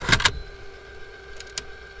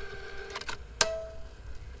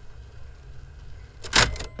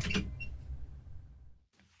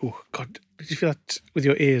you feel that with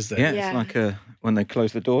your ears there? Yeah, it's like when they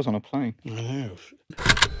close the doors on a plane. I know.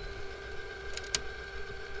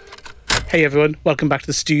 Hey everyone, welcome back to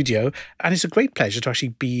the studio. And it's a great pleasure to actually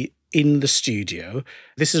be in the studio.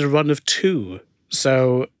 This is a run of 2.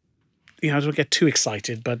 So, I don't get too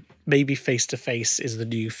excited, but maybe face-to-face is the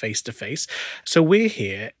new face-to-face. So we're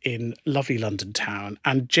here in lovely London town,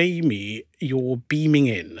 and Jamie, you're beaming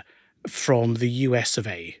in from the US of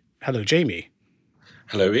A. Hello, Jamie.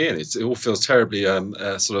 Hello, Ian. It all feels terribly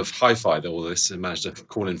sort of hi-fi, all this, and managed to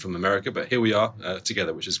call in from America. But here we are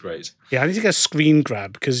together, which is great. Yeah, I need to get a screen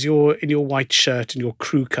grab because you're in your white shirt and your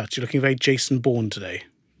crew cut. You're looking very Jason Bourne today.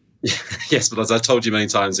 Yes, but as I've told you many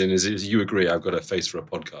times, Ian, as you agree, I've got a face for a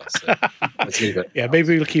podcast. So let's leave it. Yeah,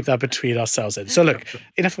 maybe we'll keep that between ourselves then. So look,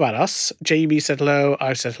 enough about us. Jamie said hello,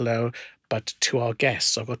 I've said hello, but to our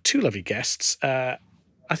guests, I've got 2 lovely guests. I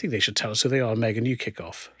think they should tell us who they are. Megan, you kick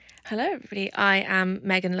off. Hello, everybody. I am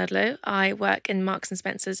Megan Ludlow. I work in Marks &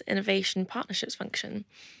 Spencer's Innovation Partnerships function.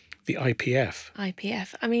 The IPF.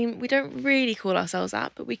 IPF. I mean, we don't really call ourselves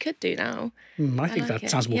that, but we could do now. I think that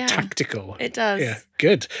sounds more tactical. It does. Yeah,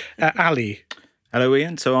 good. Ali. Hello,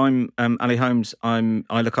 Ian. So I'm Ali Holmes.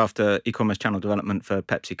 I look after e-commerce channel development for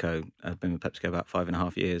Pepsico. I've been with Pepsico about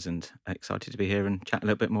 5.5 years and excited to be here and chat a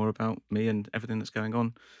little bit more about me and everything that's going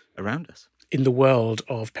on around us. In the world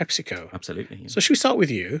of Pepsico. Absolutely. Yeah. So should we start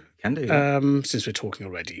with you? Can do. Yeah. Since we're talking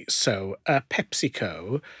already. So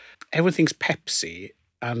PepsiCo, everyone thinks Pepsi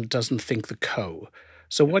and doesn't think the co.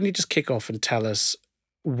 So why don't you just kick off and tell us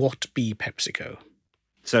what be PepsiCo?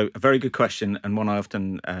 So a very good question, and one I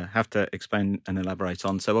often have to explain and elaborate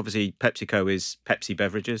on. So obviously PepsiCo is Pepsi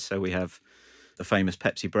beverages. So we have the famous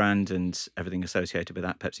Pepsi brand and everything associated with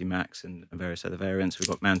that, Pepsi Max and various other variants. We've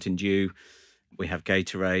got Mountain Dew. We have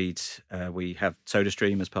Gatorade. We have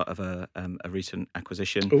SodaStream as part of a recent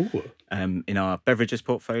acquisition in our beverages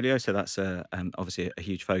portfolio. So that's obviously a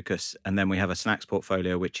huge focus. And then we have a snacks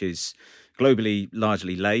portfolio, which is globally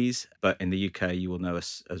largely Lay's, but in the UK you will know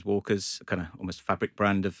us as Walker's, kind of almost fabric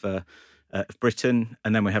brand of Britain.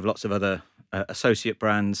 And then we have lots of other associate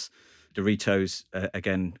brands. Doritos,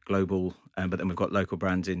 again, global, but then we've got local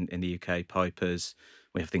brands in the UK, Piper's.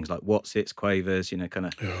 We have things like Whatsits, Quavers, kind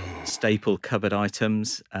of staple cupboard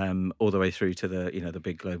items, all the way through to the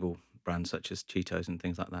big global brands such as Cheetos and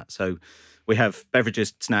things like that. So we have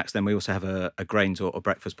beverages, snacks, then we also have a grains or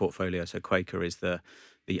breakfast portfolio. So Quaker is the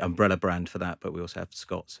umbrella brand for that, but we also have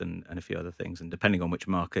Scott's and a few other things. And depending on which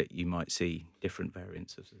market, you might see different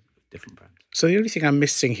variants of different brands. So the only thing I'm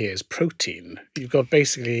missing here is protein. You've got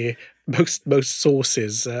basically most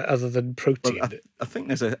sources other than protein. Well, I think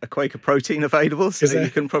there's a Quaker protein available, so you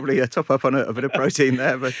can probably top up on a bit of protein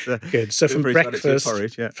there. But good. So from breakfast,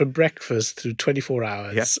 porridge, from breakfast through 24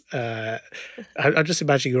 hours, I'm just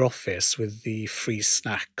imagining your office with the free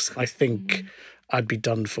snacks. I think I'd be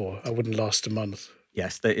done for. I wouldn't last a month.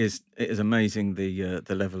 Yes, it is amazing the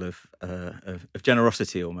level of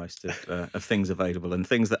generosity almost of things available and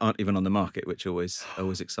things that aren't even on the market, which always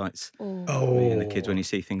excites me and the kids when you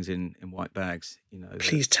see things in white bags.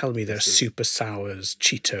 Please tell me there's Super Sours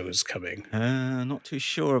Cheetos coming. Not too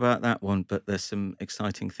sure about that one, but there's some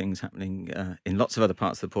exciting things happening in lots of other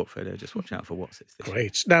parts of the portfolio. Just watch out for Whatsits.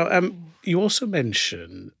 Great. Now, you also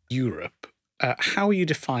mention Europe. How are you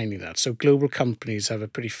defining that? So global companies have a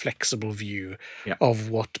pretty flexible view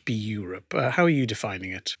of what be Europe. How are you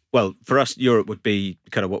defining it? Well, for us, Europe would be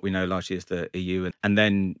kind of what we know largely as the EU, and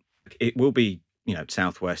then it will be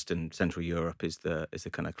Southwest and Central Europe is the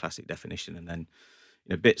kind of classic definition, and then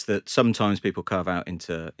bits that sometimes people carve out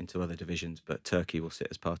into other divisions, but Turkey will sit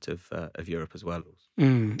as part of Europe as well.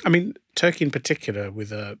 I mean, Turkey in particular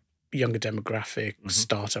with a younger demographic,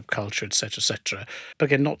 startup culture, etc., but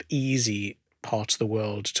again, not easy parts of the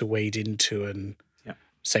world to wade into and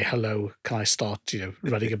say, hello, can I start,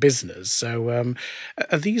 running a business? So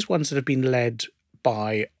are these ones that have been led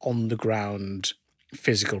by on-the-ground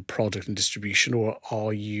physical product and distribution, or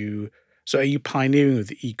are you pioneering with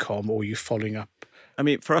the e-com, or are you following up? I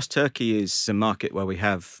mean, for us, Turkey is a market where we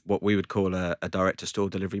have what we would call a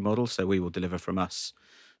direct-to-store delivery model. So we will deliver from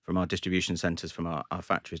our distribution centres, from our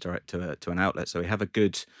factories direct to an outlet. So we have a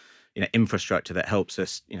good infrastructure that helps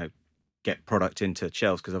us, get product into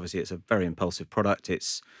shelves, because obviously it's a very impulsive product.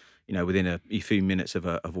 It's, within a few minutes of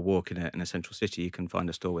a walk in a central city, you can find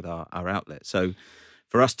a store with our outlet. So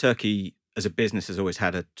for us, Turkey as a business has always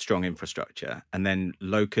had a strong infrastructure. And then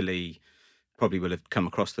locally, probably will have come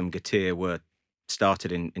across them. Getir were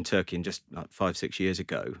started in Turkey in just like 5-6 years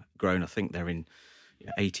ago, grown. I think they're in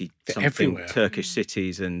 80-something Turkish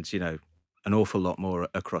cities and, an awful lot more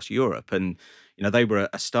across Europe. And, they were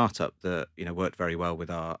a startup that, worked very well with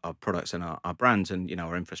our products and our brands and,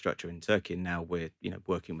 our infrastructure in Turkey. And now we're,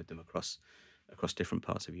 working with them across different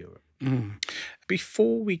parts of Europe.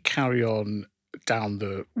 Before we carry on down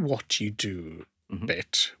the what you do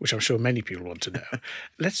bit, which I'm sure many people want to know,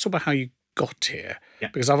 let's talk about how you got here. Yeah.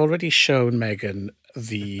 Because I've already shown Megan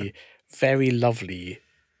the very lovely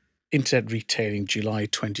Internet Retailing July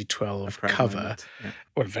 2012 cover. Moment. Yeah.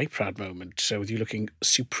 Well, a very proud moment. So with you looking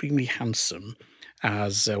supremely handsome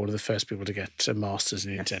as one of the first people to get a master's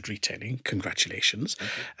in Internet Retailing. Congratulations.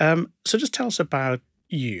 So just tell us about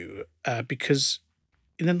you, because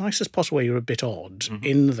in the nicest possible way, you're a bit odd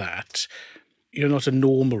in that you're not a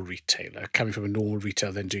normal retailer, coming from a normal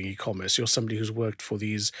retailer then doing e-commerce. You're somebody who's worked for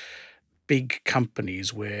these big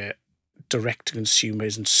companies where direct-to-consumer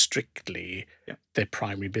isn't strictly their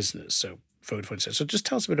primary business. So Vodafone says. So just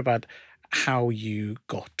tell us a bit about how you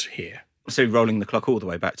got here. So rolling the clock all the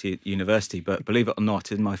way back to university, but believe it or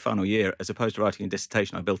not, in my final year, as opposed to writing a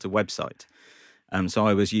dissertation, I built a website. So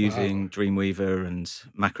I was using Dreamweaver and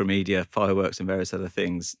Macromedia, Fireworks, and various other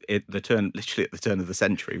things. Literally at the turn of the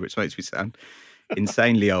century, which makes me sound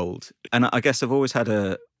insanely old. And I guess I've always had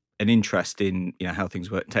an interest in how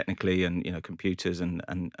things work technically and computers and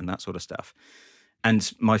that sort of stuff.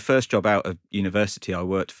 And my first job out of university, I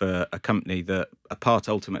worked for a company that, a part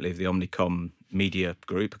ultimately of the Omnicom Media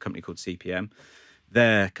Group, a company called CPM.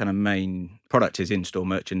 Their kind of main product is in-store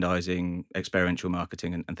merchandising, experiential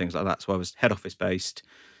marketing, and things like that. So I was head office based,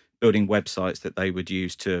 building websites that they would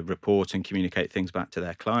use to report and communicate things back to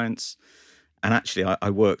their clients. And actually, I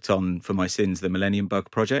worked on, for my sins, the Millennium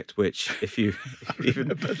Bug project, which the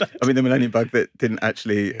Millennium Bug that didn't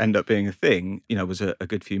actually end up being a thing, was a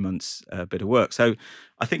good few months bit of work. So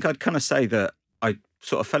I think I'd kind of say that I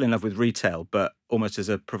sort of fell in love with retail, but almost as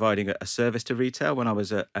providing a service to retail when I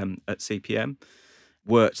was at CPM.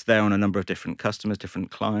 Worked there on a number of different customers, different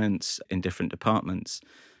clients in different departments.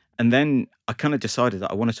 And then I kind of decided that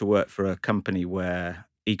I wanted to work for a company where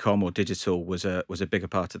e-com or digital was a bigger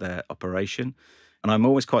part of their operation. And I'm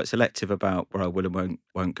always quite selective about where I will and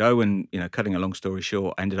won't go. And, cutting a long story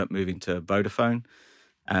short, I ended up moving to Vodafone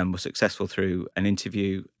and was successful through an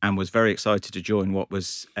interview and was very excited to join what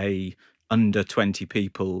was a under 20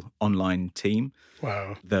 people online team.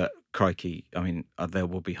 Wow. That, crikey, I mean, there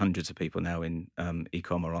will be hundreds of people now in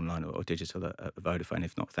e-com or online or digital at Vodafone,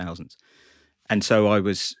 if not thousands. And so I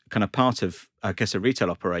was kind of part of, I guess, a retail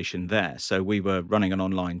operation there. So we were running an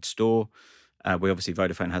online store.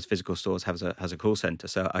 Vodafone has physical stores, has a call center.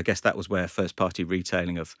 So I guess that was where first-party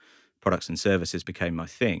retailing of products and services became my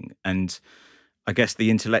thing. And I guess the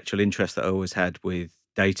intellectual interest that I always had with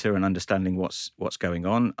data and understanding what's going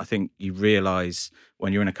on. I think you realise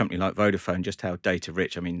when you're in a company like Vodafone just how data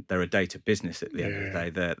rich. I mean, they're a data business at the end of the day.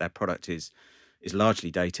 Their product is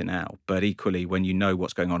largely data now, but equally when you know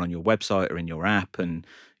what's going on your website or in your app, and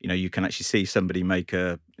you can actually see somebody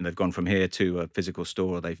they've gone from here to a physical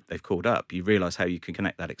store, or they've called up. You realise how you can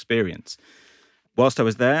connect that experience. Whilst I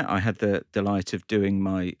was there, I had the delight of doing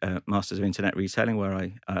my Masters of Internet Retailing,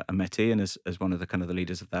 where I met Ian as one of the kind of the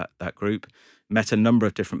leaders of that group, met a number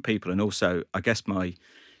of different people. And also, I guess my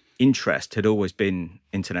interest had always been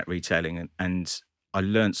internet retailing. And I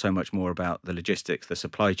learned so much more about the logistics, the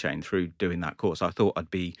supply chain through doing that course. I thought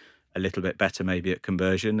I'd be a little bit better maybe at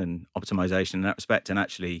conversion and optimization in that respect. And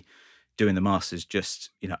actually doing the Masters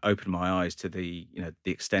just, opened my eyes to the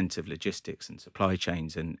extent of logistics and supply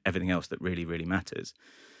chains and everything else that really, really matters.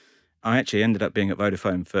 I actually ended up being at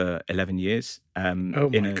Vodafone for 11 years in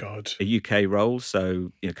a UK role.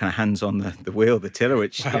 So, kind of hands on the wheel, the tiller,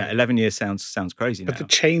 which 11 years sounds crazy now. But the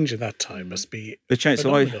change in that time must be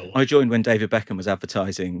phenomenal. So I joined when David Beckham was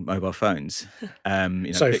advertising mobile phones.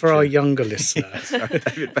 So for our younger listeners,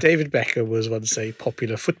 David Beckham was once a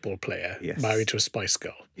popular football player, married to a Spice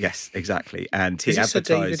Girl. Yes, exactly. And he advertised. Is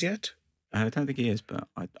he Sir David yet? I don't think he is, but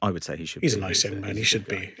I would say he should be. He's a nice young man. He should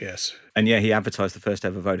be, yes. And he advertised the first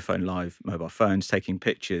ever Vodafone Live mobile phones, taking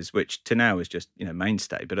pictures, which to now is just,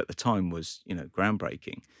 mainstay, but at the time was,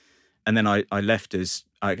 groundbreaking. And then I left as,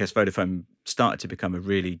 I guess, Vodafone started to become a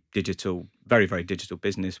really digital, very, very digital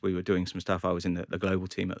business. We were doing some stuff. I was in the global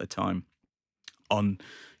team at the time on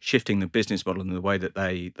shifting the business model and the way that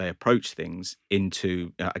they approach things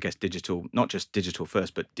into, I guess, digital, not just digital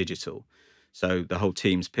first, but digital. So the whole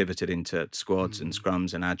team's pivoted into squads and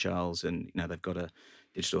scrums and agiles, and they've got a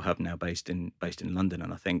digital hub now based in London.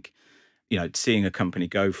 And I think seeing a company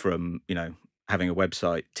go from having a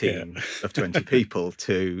website team of 20 people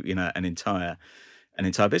to an entire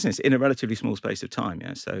business in a relatively small space of time.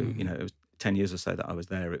 So it was 10 years or so that I was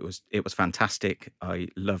there. It was fantastic. I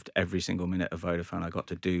loved every single minute of Vodafone. I got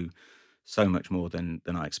to do so much more than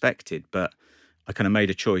I expected. But I kind of made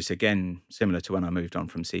a choice, again, similar to when I moved on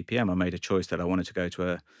from CPM. I made a choice that I wanted to go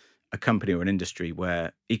to a company or an industry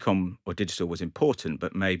where e-com or digital was important,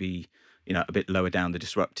 but maybe, a bit lower down the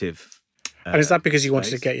disruptive And is that because you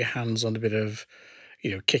wanted to space. get your hands on a bit of,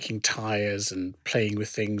 kicking tires and playing with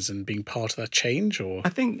things and being part of that change, or? I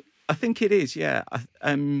think it is, yeah.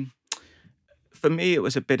 For me, it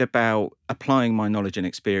was a bit about applying my knowledge and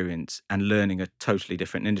experience and learning a totally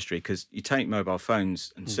different industry. Because you take mobile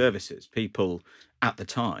phones and services, people at the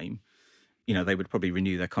time, they would probably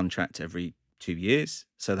renew their contract every 2 years.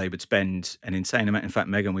 So they would spend an insane amount. In fact,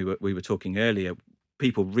 Megan, we were talking earlier,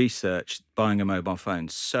 people research buying a mobile phone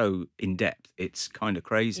so in depth, it's kind of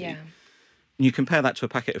crazy. Yeah. You compare that to a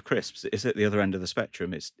packet of crisps, it's at the other end of the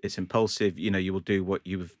spectrum. It's impulsive. You will do what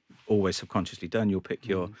you've always subconsciously done. You'll pick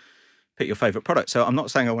your favorite product. So I'm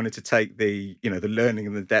not saying I wanted to take the learning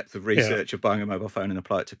and the depth of Yeah. research of buying a mobile phone and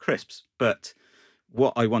apply it to crisps. But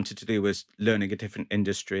what I wanted to do was learning a different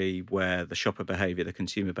industry where the shopper behavior, the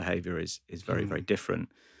consumer behavior is very, very different.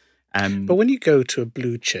 But when you go to a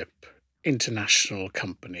blue chip international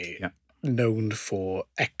company Yeah. known for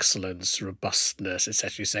excellence, robustness,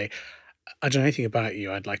 etc., you say, I don't know anything about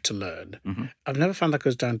you, I'd like to learn. I've never found that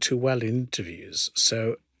goes down too well in interviews.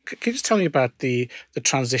 So can you just tell me about the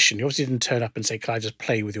transition? You obviously didn't turn up and say, can I just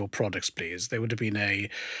play with your products, please? There would have been a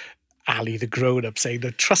Ali, the grown-up, saying,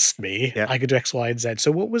 no, trust me, Yeah. I can do X, Y, and Z.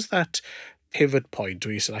 So what was that pivot point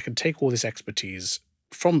where you said, I can take all this expertise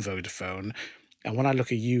from Vodafone, and when I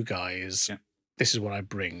look at you guys, Yeah. this is what I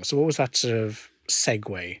bring. So what was that sort of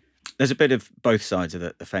segue? There's a bit of both sides of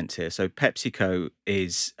the fence here. So PepsiCo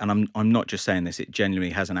is, and I'm not just saying this, it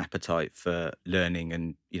genuinely has an appetite for learning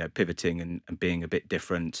and pivoting and being a bit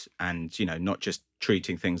different, and not just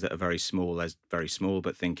treating things that are very small as very small,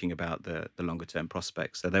 but thinking about the longer term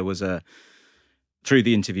prospects. So there was through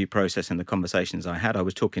the interview process and the conversations I had, I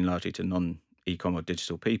was talking largely to non-e-com or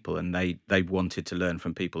digital people, and they wanted to learn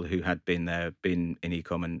from people who had been in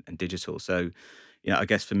e-com and digital. So I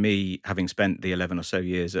guess for me, having spent the 11 or so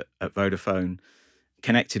years at Vodafone,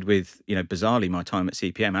 connected with, bizarrely, my time at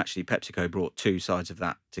CPM, actually PepsiCo brought two sides of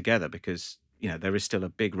that together, because, there is still a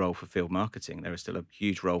big role for field marketing. There is still a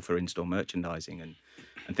huge role for in-store merchandising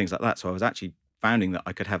and things like that. So I was actually finding that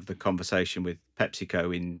I could have the conversation with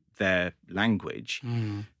PepsiCo in their language,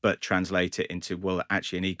 but translate it into, well,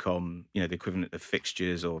 actually in e-com, the equivalent of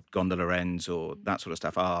fixtures or gondola ends or that sort of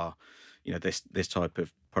stuff are, this type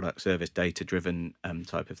of product service data driven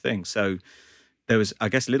type of thing. So there was, I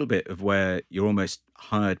guess, a little bit of where you're almost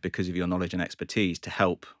hired because of your knowledge and expertise to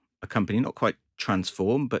help a company not quite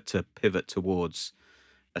transform, but to pivot towards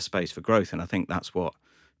a space for growth. And I think that's what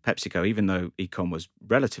PepsiCo, even though e-com was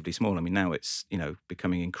relatively small, I mean, now it's,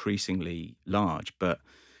 becoming increasingly large, but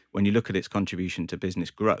when you look at its contribution to business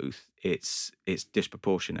growth, it's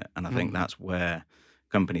disproportionate. And I think that's where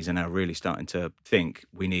companies are now really starting to think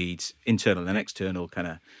we need internal and external kind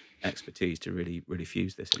of expertise to really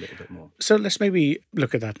fuse this a little bit more. So let's maybe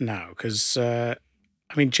look at that now, because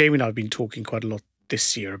Jamie and I have been talking quite a lot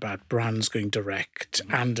this year about brands going direct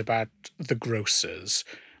and about the grocers,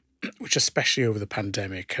 which especially over the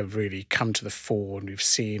pandemic have really come to the fore, and we've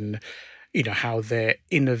seen how their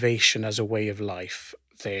innovation as a way of life,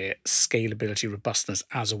 their scalability, robustness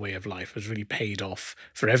as a way of life has really paid off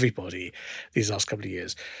for everybody these last couple of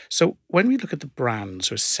years. So when we look at the brands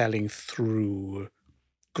who are selling through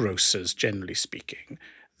grocers, generally speaking,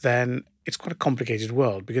 then it's quite a complicated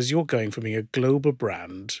world, because you're going from being a global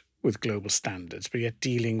brand with global standards, but yet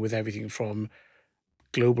dealing with everything from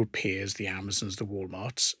global peers, the Amazons, the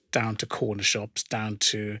Walmarts, down to corner shops, down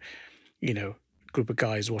to, a group of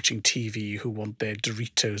guys watching TV who want their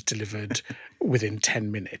Doritos delivered within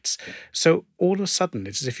 10 minutes. So all of a sudden,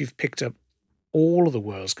 it's as if you've picked up all of the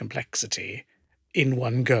world's complexity in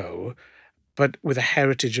one go, but with a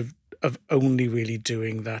heritage of only really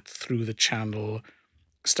doing that through the channel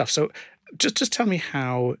stuff. So just tell me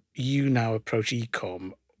how you now approach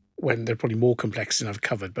e-com, when there are probably more complexities than I've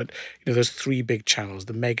covered, but those three big channels,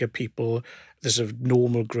 the mega people, the sort of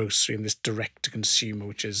normal grocery, and this direct to consumer,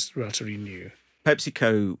 which is relatively new.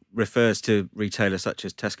 PepsiCo refers to retailers such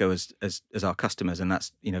as Tesco as our customers, and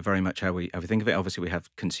that's very much how we think of it. Obviously, we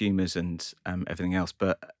have consumers and everything else,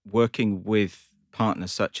 but working with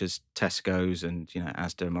partners such as Tesco's and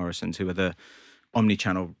Asda, Morrison's, who are the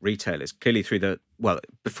omni-channel retailers, clearly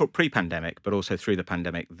before pre-pandemic, but also through the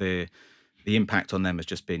pandemic, the impact on them has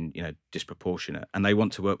just been disproportionate, and they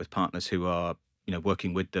want to work with partners who are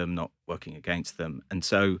working with them, not working against them. And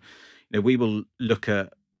so we will look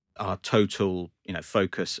at our total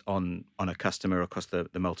focus on a customer across the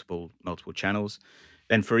multiple channels.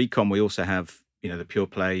 Then for e-com, we also have the pure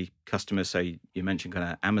play customers. So you mentioned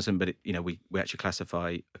kind of Amazon, but we actually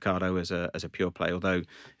classify Ocado as a pure play, although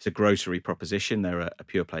it's a grocery proposition. They're a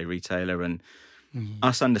pure play retailer, and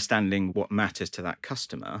us understanding what matters to that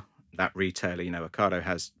customer, that retailer. Ocado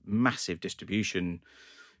has massive distribution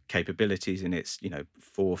capabilities in its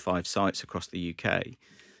 4 or 5 sites across the UK,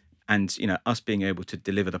 and us being able to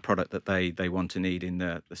deliver the product that they want to need in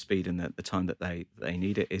the speed and the time that they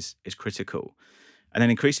need it is critical. And then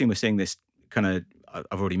increasingly we're seeing this kind of,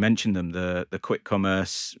 I've already mentioned them, the quick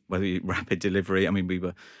commerce, whether rapid delivery. I mean, we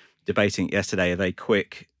were debating yesterday, are they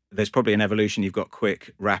quick? There's probably an evolution. You've got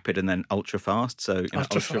quick, rapid, and then ultra fast. So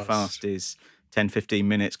ultra fast is 10, 15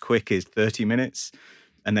 minutes, quick is 30 minutes.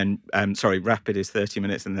 And then, rapid is 30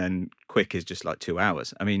 minutes, and then quick is just like 2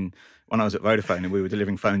 hours. I mean, when I was at Vodafone and we were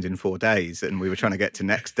delivering phones in 4 days and we were trying to get to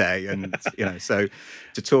next day. And, so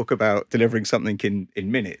to talk about delivering something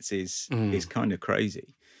in minutes is kind of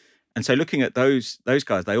crazy. And so looking at those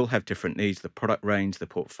guys, they all have different needs: the product range, the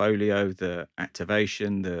portfolio, the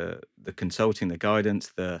activation, the consulting, the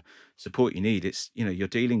guidance, the support you need. It's, you're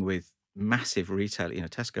dealing with massive retail.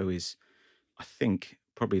 Tesco is, I think,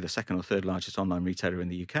 probably the second or third largest online retailer in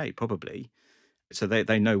the UK, probably. So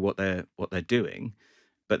they know what they're doing.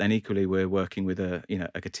 But then equally, we're working with a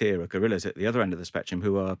Katia or Gorillas at the other end of the spectrum,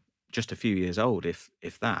 who are just a few years old, if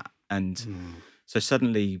that. And so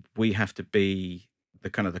suddenly we have to be the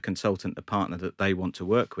kind of the consultant, the partner that they want to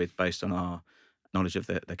work with based on our knowledge of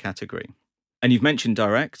the category. And you've mentioned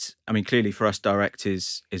direct. I mean, clearly for us, direct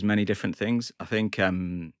is many different things. I think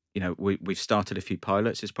we've started a few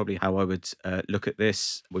pilots is probably how I would look at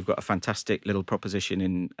this. We've got a fantastic little proposition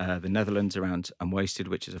in the Netherlands around Unwasted,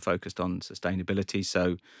 which is focused on sustainability.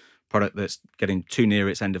 So product that's getting too near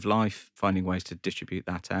its end of life, finding ways to distribute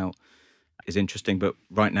that out is interesting. But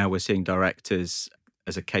right now we're seeing direct as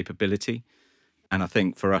a capability. And I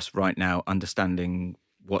think for us right now, understanding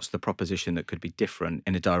what's the proposition that could be different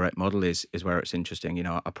in a direct model is where it's interesting.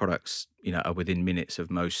 Our products, are within minutes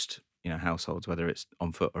of most households, whether it's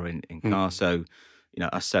on foot or in car. So,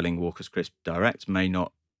 us selling Walker's Crisp direct may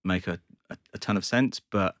not make a ton of sense,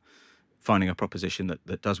 but finding a proposition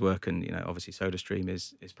that does work, and obviously SodaStream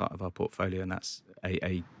is part of our portfolio, and that's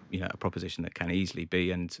a proposition that can easily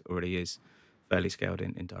be and already is fairly scaled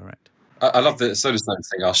in direct. I love the SodaStream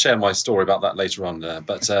thing. I'll share my story about that later on.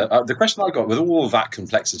 But the question I got, with all of that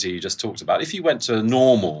complexity you just talked about, if you went to a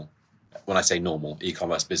normal, when I say normal,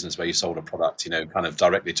 e-commerce business where you sold a product, kind of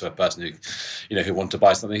directly to a person who wanted to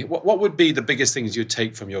buy something, what would be the biggest things you'd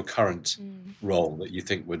take from your current role that you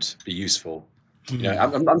think would be useful?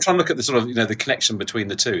 I'm trying to look at the sort of the connection between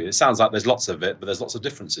the two. It sounds like there's lots of it, but there's lots of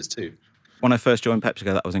differences too. When I first joined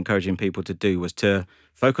Pepsico, that I was encouraging people to do was to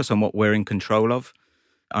focus on what we're in control of.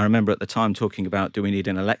 I remember at the time talking about, do we need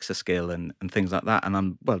an Alexa skill and things like that?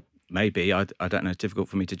 And maybe, I don't know, it's difficult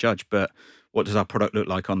for me to judge, but what does our product look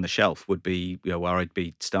like on the shelf would be where I'd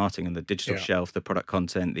be starting, and the digital shelf, the product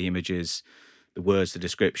content, the images, the words, the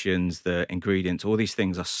descriptions, the ingredients, all these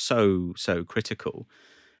things are so critical.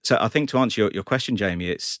 So I think to answer your question, Jamie,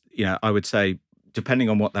 it's, I would say, depending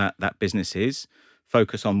on what that business is,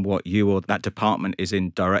 focus on what you or that department is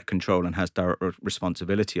in direct control and has direct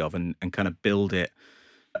responsibility of, and kind of build it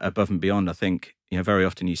above and beyond. I think, very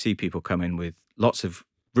often you see people come in with lots of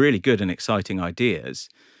really good and exciting ideas,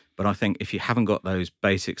 but I think if you haven't got those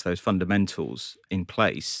basics, those fundamentals in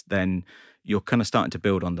place, then you're kind of starting to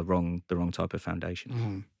build on the wrong type of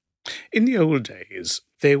foundation. In the old days,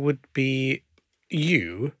 there would be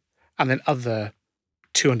you and then other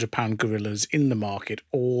 £200 gorillas in the market,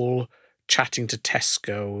 all chatting to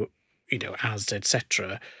Tesco, Asda,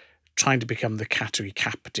 etc., trying to become the category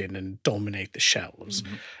captain and dominate the shelves.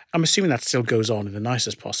 I'm assuming that still goes on in the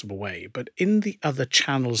nicest possible way. But in the other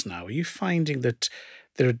channels now, are you finding that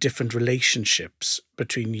there are different relationships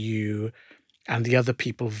between you and the other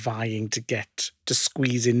people vying to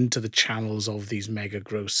squeeze into the channels of these mega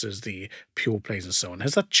grocers, the pure plays and so on?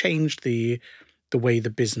 Has that changed the way the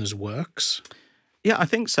business works? Yeah, I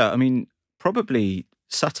think so. I mean, probably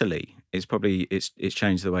subtly, it's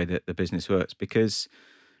changed the way that the business works, because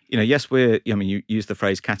yes, you use the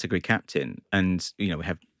phrase category captain, and, we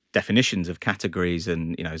have definitions of categories,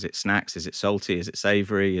 and, is it snacks? Is it salty? Is it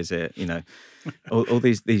savory? Is it, all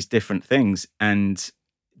these different things. And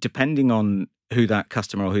depending on who that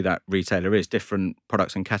customer or who that retailer is, different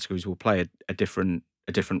products and categories will play a different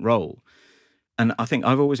role. And I think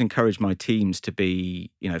I've always encouraged my teams to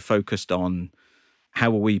be, focused on how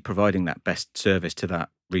are we providing that best service to that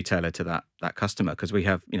retailer, to that customer, because we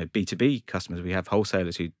have B2B customers, we have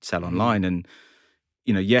wholesalers who sell online, and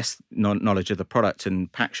yes, knowledge of the product and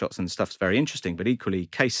pack shots and stuff's very interesting, but equally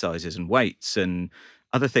case sizes and weights and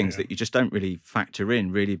other things that you just don't really factor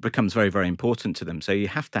in really becomes very, very important to them. So you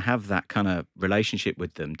have to have that kind of relationship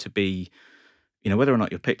with them to be, whether or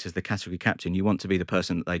not you're picked as the category captain, you want to be the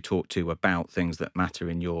person that they talk to about things that matter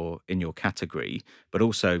in your category, but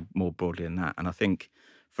also more broadly than that. And I think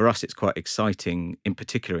for us, it's quite exciting, in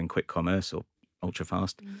particular in quick commerce or ultra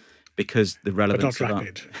fast, because the relevance but not of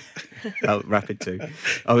rapid. well, rapid too.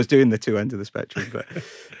 I was doing the two ends of the spectrum, but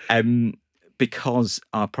because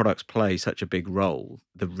our products play such a big role,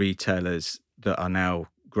 the retailers that are now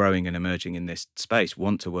growing and emerging in this space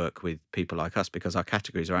want to work with people like us because our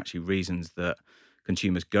categories are actually reasons that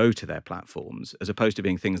consumers go to their platforms, as opposed to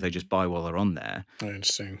being things they just buy while they're on there. Oh,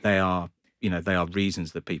 interesting. They are, they are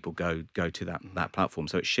reasons that people go to that platform.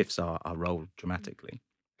 So it shifts our role dramatically.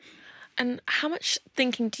 And how much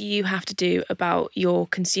thinking do you have to do about your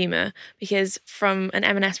consumer? Because from an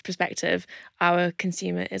M&S perspective, our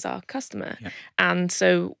consumer is our customer. Yeah. And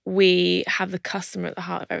so we have the customer at the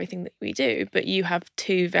heart of everything that we do, but you have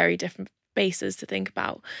two very different bases to think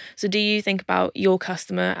about. So do you think about your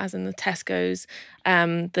customer, as in the Tesco's,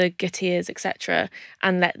 the Gatiers, etc.,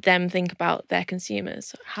 and let them think about their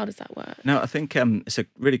consumers? How does that work? No, I think it's a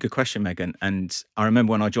really good question, Megan. And I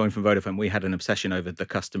remember when I joined from Vodafone, we had an obsession over the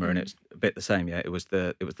customer, and it's a bit the same. Yeah, it was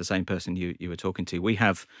the same person you were talking to. We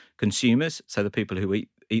have consumers, so the people who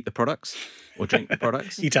eat the products or drink the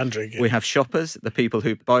products. Eat and drink. We have shoppers, the people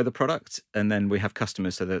who buy the product, and then we have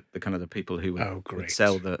customers, so the kind of the people who would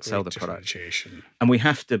sell the product. And we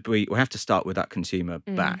have to start with that consumer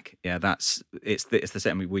back. Yeah, it's the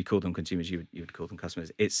same. We call them consumers. You would call them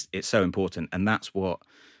customers. It's so important, and that's what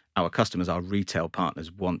our customers, our retail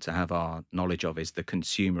partners, want to have our knowledge of, is the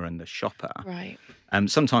consumer and the shopper. Right.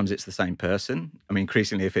 Sometimes it's the same person. I mean,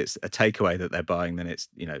 increasingly, if it's a takeaway that they're buying, then it's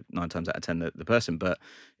 9 times out of 10 the person. But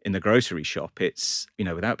in the grocery shop, it's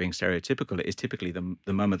without being stereotypical, it is typically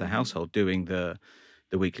the mum of the household doing the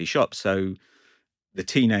weekly shop. So the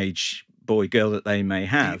teenage boy, girl that they may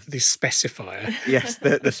have, the specifier. Yes,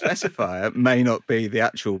 the specifier may not be the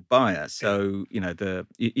actual buyer. So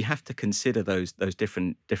you have to consider those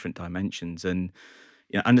different dimensions, and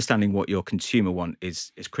understanding what your consumer want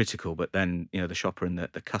is critical. But then the shopper and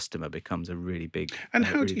the customer becomes a really big. And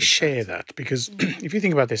how do you share that? Because if you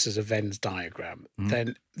think about this as a Venn diagram,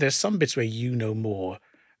 then there's some bits where you know more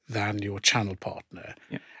than your channel partner.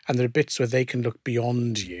 Yeah. And there are bits where they can look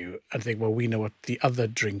beyond you and think, well, we know what the other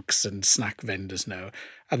drinks and snack vendors know.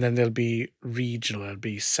 And then there'll be regional, there'll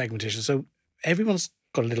be segmentation. So everyone's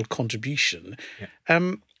got a little contribution.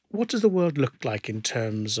 Yeah. What does the world look like in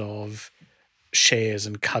terms of shares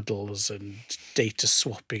and cuddles and data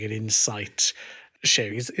swapping and insight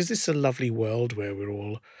sharing? Is this a lovely world where we're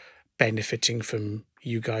all benefiting from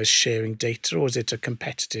you guys sharing data, or is it a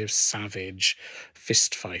competitive, savage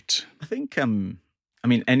fist fight? I think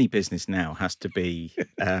any business now has to be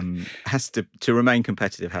to remain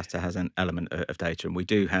competitive has to have an element of data, and we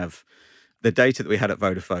do have. The data that we had at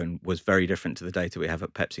Vodafone was very different to the data we have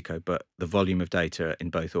at PepsiCo, but the volume of data in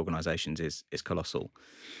both organisations is colossal.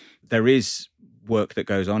 There is work that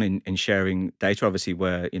goes on in sharing data, obviously,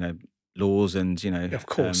 where laws and of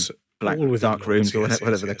course, black dark rooms or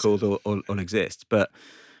whatever they're called all exist, but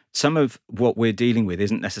some of what we're dealing with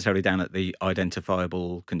isn't necessarily down at the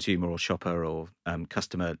identifiable consumer or shopper or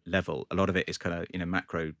customer level. A lot of it is kind of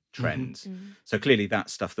macro trends. So clearly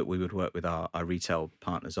that's stuff that we would work with our retail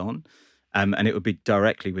partners on, and it would be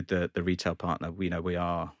directly with the retail partner. We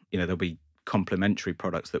are there'll be complementary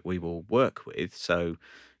products that we will work with. So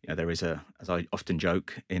there is as I often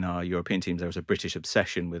joke in our European teams, there is a British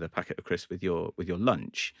obsession with a packet of crisps with your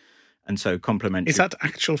lunch. And so complementary. Is that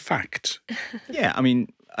actual fact? Yeah, I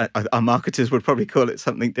mean, our marketers would probably call it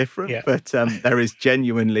something different, but there is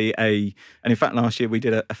genuinely and in fact, last year we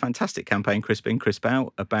did a fantastic campaign, Crisp In, Crisp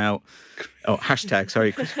Out, about, Crisp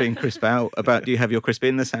In, Crisp Out, about do you have your crisp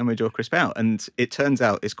in the sandwich or crisp out? And it turns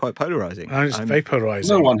out it's quite polarising. It's very polarising.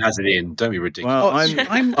 No one has it in, don't be ridiculous. Well,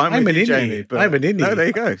 I'm an with you, innie. Jamie, but I'm an innie. No, there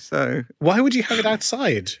you go. So why would you have it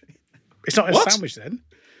outside? It's not a sandwich then.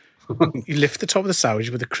 You lift the top of the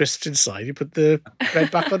sandwich with the crisps inside. You put the bread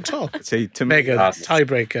back on top. See, to Megan,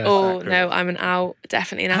 tiebreaker. Oh no, I'm an out.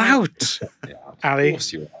 Definitely an out. Out. Ali. Of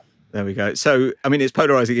course you are. There we go. So, I mean, it's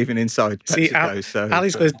polarising even inside PepsiCo. See,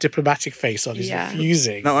 Ali's got his diplomatic face on. He's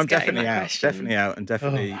refusing. No, I'm definitely out. Definitely out, and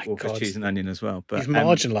definitely Walker's cheese and onion as well. But you've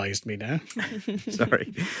marginalised me now.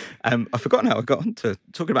 Sorry, I've forgotten how I got on to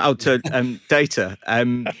talking about data.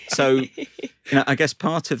 So, I guess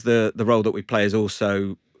part of the role that we play is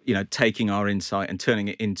also taking our insight and turning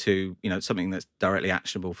it into something that's directly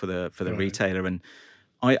actionable for the retailer. And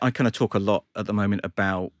I kind of talk a lot at the moment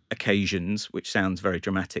about occasions, which sounds very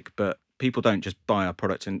dramatic, but people don't just buy our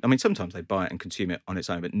product, and I mean sometimes they buy it and consume it on its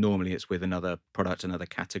own, but normally it's with another product, another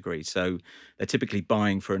category. So they're typically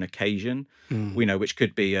buying for an occasion, which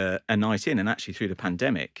could be a night in. And actually through the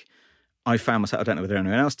pandemic, I found myself, I don't know whether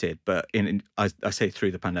anyone else did, but I say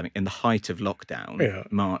through the pandemic, in the height of lockdown,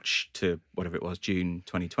 March to whatever it was, June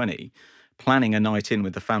 2020, planning a night in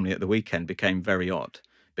with the family at the weekend became very odd,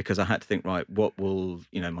 because I had to think, right, what will,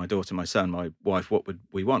 my daughter, my son, my wife, what would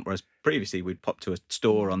we want? Whereas previously we'd pop to a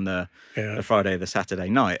store on the Friday or the Saturday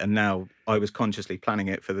night, and now I was consciously planning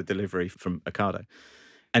it for the delivery from Ocado.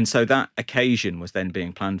 And so that occasion was then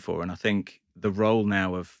being planned for. And I think the role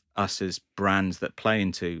now of us as brands that play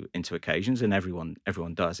into occasions, and everyone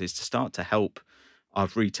does, is to start to help our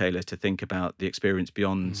retailers to think about the experience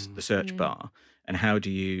beyond the search bar. And how do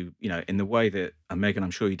you, in the way that, and Megan,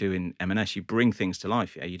 I'm sure you do in M&S, you bring things to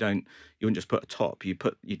life. Yeah, you wouldn't just put a top. You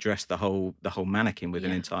dress the whole mannequin with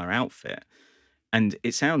an entire outfit. And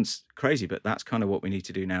it sounds crazy, but that's kind of what we need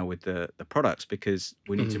to do now with the products, because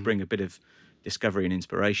we need to bring a bit of discovery and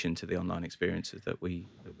inspiration to the online experiences that we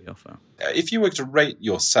offer. If you were to rate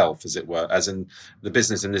yourself, as it were, as in the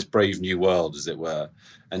business in this brave new world, as it were,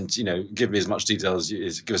 and give me as much detail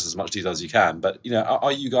give us as much detail as you can. But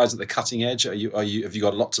are you guys at the cutting edge? Have you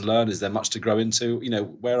got a lot to learn? Is there much to grow into?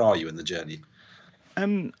 Where are you in the journey?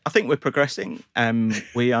 I think we're progressing.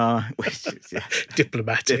 We are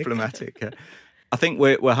diplomatic. I think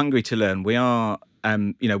we're hungry to learn. We are.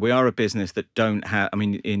 We are a business that don't have, I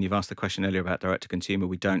mean, Ian, you've asked the question earlier about direct to consumer.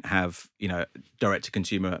 We don't have, direct to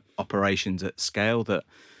consumer operations at scale that,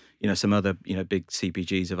 some other, big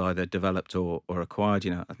CPGs have either developed or acquired.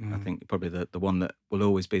 I think probably the one that will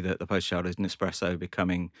always be the poster child is Nespresso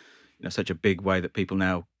becoming, such a big way that people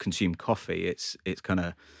now consume coffee. It's kind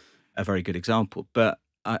of a very good example. But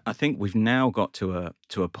I think we've now got to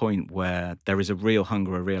a point where there is a real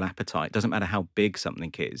hunger, a real appetite. It doesn't matter how big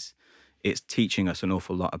something is. It's teaching us an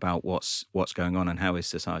awful lot about what's going on and how is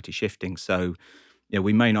society shifting. So,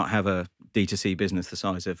 we may not have a D2C business the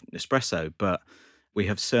size of Nespresso, but we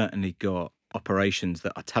have certainly got operations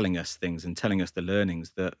that are telling us things and telling us the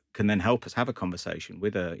learnings that can then help us have a conversation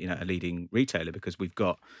with a leading retailer, because we've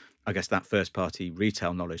got, I guess, that first party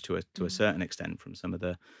retail knowledge to a certain extent from some of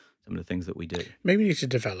the things that we do. Maybe we need to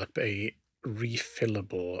develop a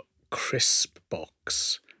refillable crisp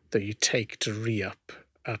box that you take to re-up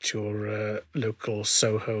at your local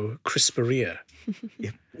Soho crisperia.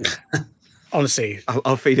 Yeah. Honestly,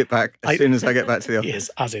 I'll feed it back as soon as I get back to the office. Yes,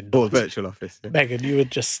 as in or virtual office. Yeah. Megan, you were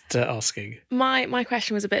just asking. My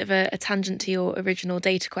question was a bit of a tangent to your original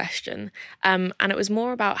data question, and it was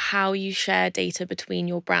more about how you share data between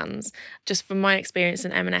your brands. Just from my experience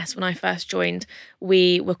in M&S, when I first joined,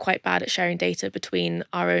 we were quite bad at sharing data between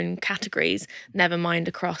our own categories, never mind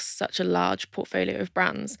across such a large portfolio of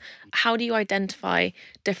brands. How do you identify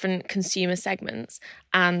different consumer segments,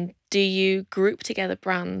 and do you group together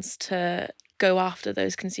brands to go after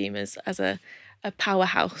those consumers as a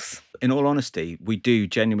powerhouse? In all honesty, we do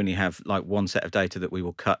genuinely have like one set of data that we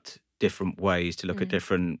will cut different ways to look at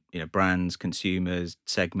different, brands, consumers,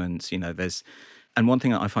 segments. And one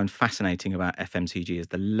thing that I find fascinating about FMCG is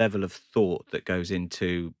the level of thought that goes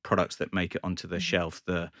into products that make it onto the shelf.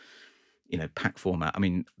 The pack format. I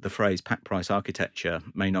mean, the phrase pack price architecture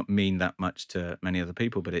may not mean that much to many other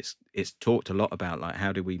people, but it's talked a lot about, like,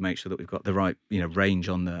 how do we make sure that we've got the right range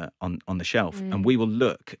on the shelf. And we will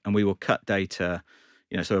look and we will cut data.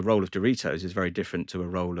 So a roll of Doritos is very different to a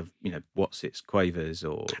roll of what's its Quavers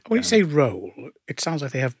or. When you say roll, it sounds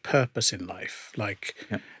like they have purpose in life, like.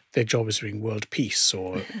 Yep. Their job is to bring world peace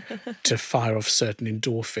or to fire off certain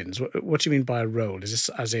endorphins. What do you mean by a roll? Is this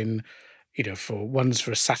as in, for one's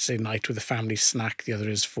for a Saturday night with a family snack, the other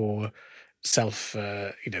is for self,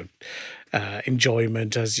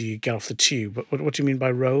 enjoyment as you get off the tube. What do you mean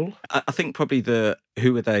by roll? I think probably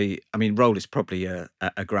who are they? I mean, roll is probably a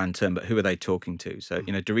grand term, but who are they talking to? So,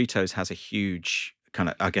 Doritos has a huge kind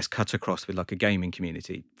of, I guess, cut across with like a gaming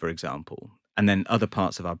community, for example. And then other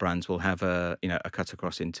parts of our brands will have a cut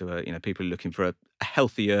across into people looking for a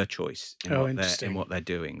healthier choice in what they're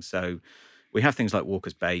doing. So we have things like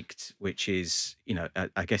Walker's Baked, which is,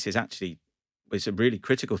 I guess it's a really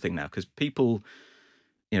critical thing now, because people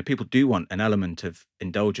do want an element of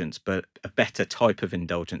indulgence, but a better type of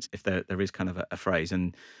indulgence, if there is kind of a phrase.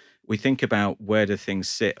 And we think about where do things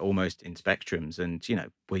sit almost in spectrums, and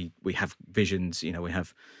we have visions, we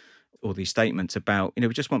have all these statements about, we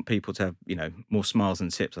just want people to have, more smiles than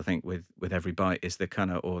sips. I think with every bite is the kind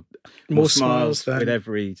of, or more smiles with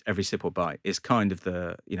every sip or bite is kind of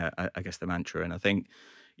the, I guess the mantra. And I think,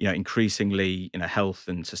 increasingly, health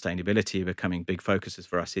and sustainability are becoming big focuses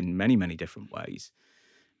for us in many, many different ways.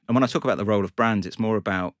 And when I talk about the role of brands, it's more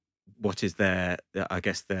about what is their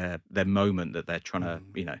moment that they're trying to,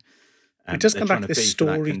 it does they're come trying back to to this be for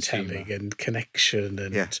that consumer. storytelling and connection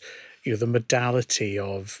and Yeah. the modality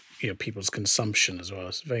of people's consumption as well.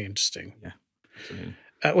 It's very interesting. Yeah, absolutely.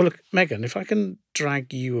 Well, look, Megan, if I can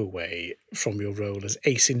drag you away from your role as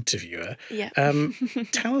ace interviewer, Yeah.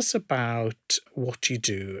 tell us about what you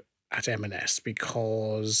do at M&S,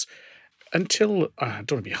 because until, I don't want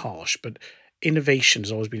to be harsh, but innovation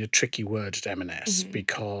has always been a tricky word at M&S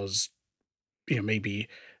because, maybe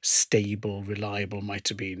stable, reliable might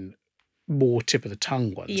have been more tip of the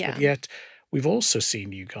tongue ones. Yeah. But yet we've also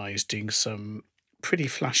seen you guys doing some pretty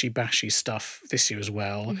flashy bashy stuff this year as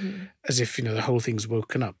well, as if the whole thing's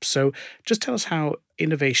woken up. So just tell us how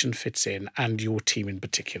innovation fits in, and your team in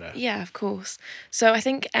particular. Yeah, of course. So I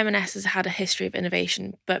think M&S has had a history of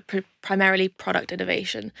innovation, but primarily product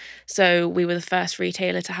innovation. So we were the first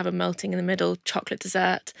retailer to have a melting in the middle chocolate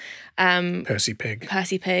dessert. Percy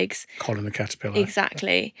Pigs. Colin the Caterpillar.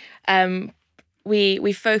 Exactly.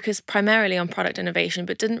 We focused primarily on product innovation,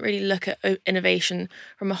 but didn't really look at innovation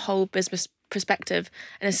from a whole business perspective.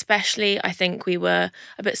 And especially, I think we were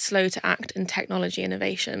a bit slow to act in technology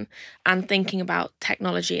innovation and thinking about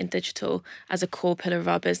technology and digital as a core pillar of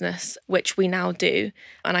our business, which we now do.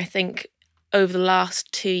 And I think over the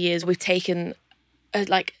last 2 years, we've taken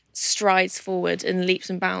strides forward in leaps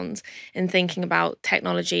and bounds in thinking about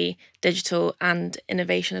technology, digital, and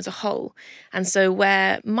innovation as a whole. And so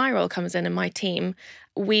where my role comes in and my team,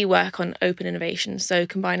 we work on open innovation. So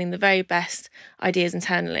combining the very best ideas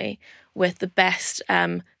internally with the best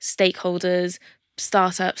stakeholders,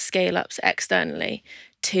 startups, scale-ups externally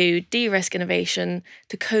to de-risk innovation,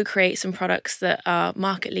 to co-create some products that are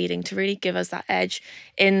market leading, to really give us that edge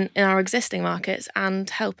in our existing markets and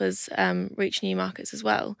help us reach new markets as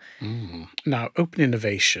well. Now, open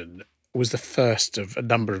innovation was the first of a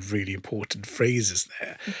number of really important phrases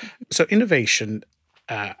there. So innovation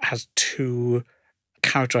has two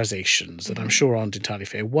characterizations that I'm sure aren't entirely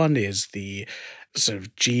fair. One is the sort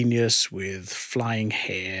of genius with flying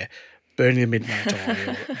hair, burning the midnight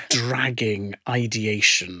oil, dragging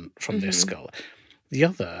ideation from their skull. The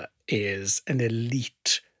other is an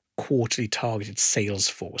elite quarterly targeted sales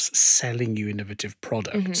force selling you innovative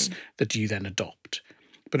products that you then adopt.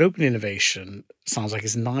 But open innovation sounds like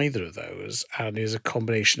it's neither of those and is a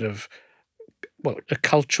combination of, a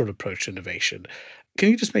cultural approach to innovation. Can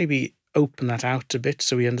you just maybe open that out a bit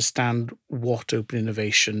so we understand what open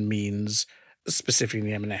innovation means specifically in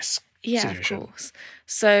the M&S situation? Of course.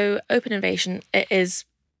 So open innovation, it is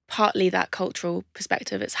partly that cultural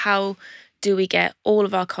perspective. It's how do we get all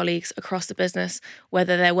of our colleagues across the business,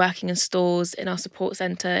 whether they're working in stores, in our support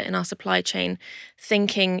centre, in our supply chain,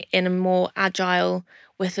 thinking in a more agile,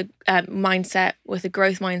 with a mindset, with a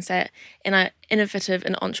growth mindset, in an innovative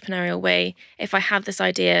and entrepreneurial way. If I have this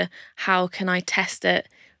idea, how can I test it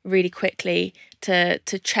really quickly to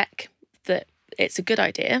check that it's a good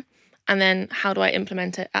idea? And then how do I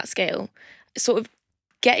implement it at scale? Sort of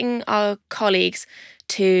getting our colleagues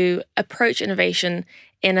to approach innovation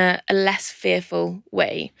in a less fearful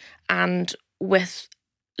way and with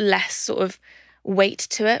less sort of weight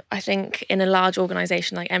to it. I think in a large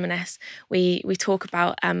organisation like M&S, we talk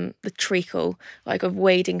about the treacle, like of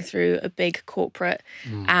wading through a big corporate,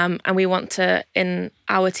 and we want to, in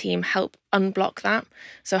our team, help unblock that.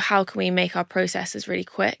 So how can we make our processes really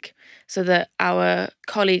quick so that our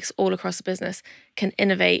colleagues all across the business can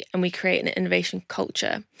innovate and we create an innovation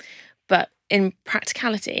culture? But in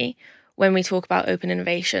practicality, when we talk about open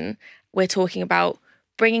innovation, we're talking about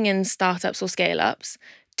bringing in startups or scale-ups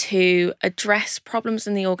to address problems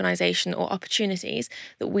in the organisation or opportunities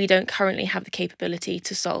that we don't currently have the capability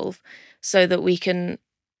to solve, so that we can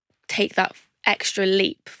take that extra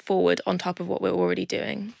leap forward on top of what we're already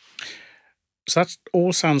doing. So that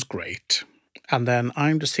all sounds great. And then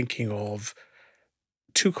I'm just thinking of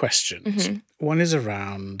two questions. One is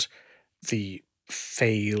around the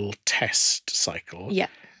fail test cycle. Yeah.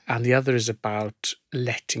 And the other is about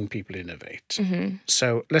letting people innovate.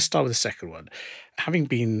 So let's start with the second one. Having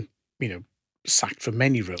been, sacked for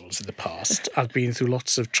many roles in the past, I've been through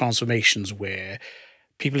lots of transformations where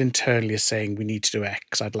people internally are saying, we need to do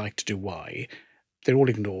X, I'd like to do Y. They're all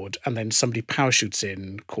ignored. And then somebody parachutes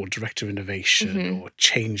in called Director of Innovation or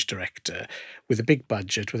Change Director with a big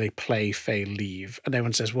budget where they play, fail, leave. And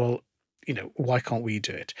everyone says, well, why can't we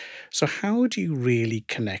do it? So how do you really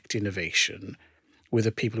connect innovation with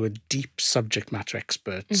the people who are deep subject matter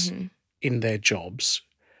experts in their jobs,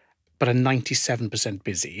 but are 97%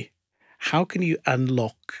 busy? How can you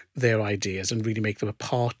unlock their ideas and really make them a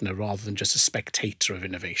partner rather than just a spectator of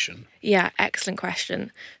innovation? Yeah, excellent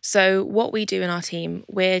question. So what we do in our team,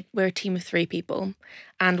 we're a team of 3 people,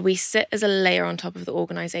 and we sit as a layer on top of the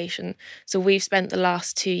organisation. So we've spent the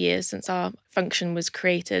last 2 years since our function was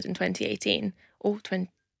created in 2018, or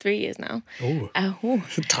 23 years now. Oh, Oh.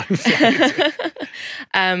 time flies.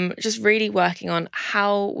 Just really working on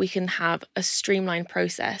how we can have a streamlined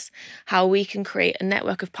process, how we can create a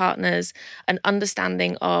network of partners, an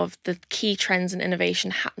understanding of the key trends and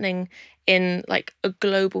innovation happening in like a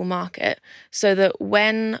global market, so that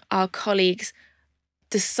when our colleagues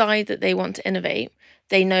decide that they want to innovate,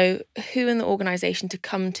 they know who in the organization to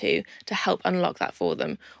come to help unlock that for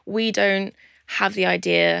them. We don't have the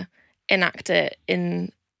idea, enact it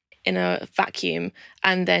in a vacuum,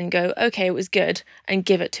 and then go, okay, it was good, and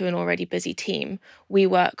give it to an already busy team. We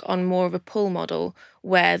work on more of a pull model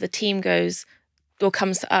where the team goes or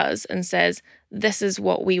comes to us and says, this is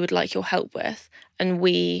what we would like your help with, and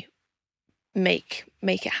we make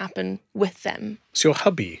it happen with them. So you're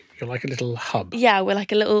hubby. You're like a little hub. Yeah, we're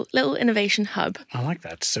like a little innovation hub. I like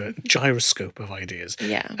that. So a gyroscope of ideas.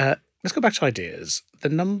 Yeah. Let's go back to ideas. The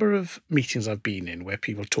number of meetings I've been in where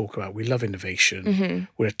people talk about we love innovation,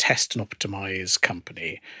 we're a test and optimize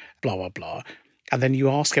company, blah, blah, blah. And then you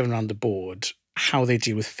ask everyone around the board how they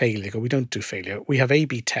deal with failure. They go, we don't do failure. We have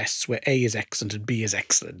A/B tests where A is excellent and B is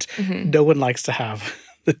excellent. No one likes to have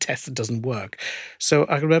the test that doesn't work. So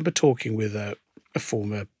I remember talking with a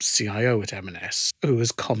former CIO at M&S who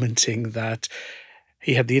was commenting that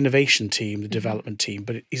he had the innovation team, the development team,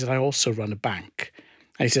 but he said, I also run a bank.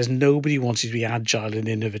 And he says, nobody wants you to be agile and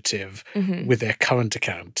innovative with their current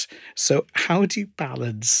account. So how do you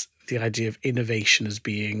balance the idea of innovation as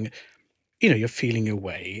being, you're feeling your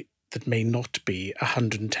way that may not be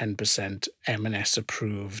 110% M&S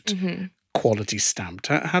approved, quality stamped?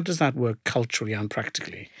 How does that work culturally and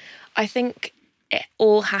practically? I think it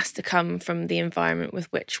all has to come from the environment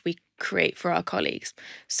with which we create for our colleagues.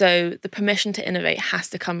 So the permission to innovate has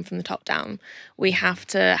to come from the top down. We have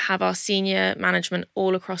to have our senior management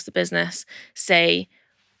all across the business say,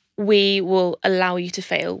 we will allow you to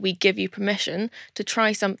fail. We give you permission to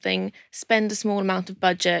try something, spend a small amount of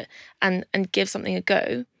budget and give something a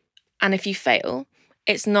go. And if you fail,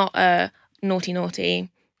 it's not a naughty,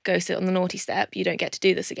 go sit on the naughty step, you don't get to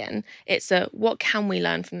do this again. It's a, what can we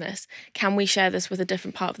learn from this? Can we share this with a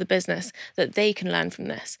different part of the business that they can learn from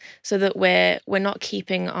this? So that we're not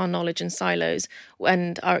keeping our knowledge in silos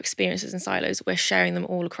and our experiences in silos, we're sharing them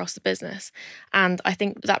all across the business. And I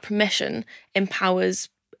think that permission empowers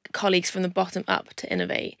colleagues from the bottom up to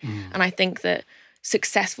innovate. And I think that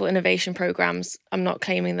successful innovation programs, I'm not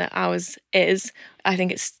claiming that ours is, I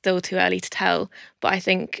think it's still too early to tell, but I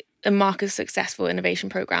think a mark of a successful innovation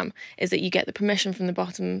program is that you get the permission from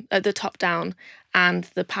the top down, and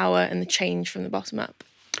the power and the change from the bottom up.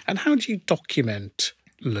 And how do you document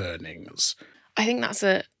learnings? I think that's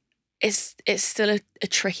it's still a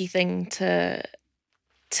tricky thing to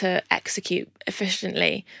execute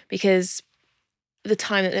efficiently, because the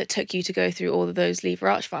time that it took you to go through all of those Lever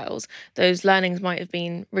Arch files, those learnings might have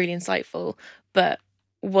been really insightful, but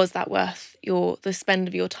was that worth the spend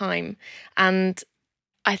of your time? And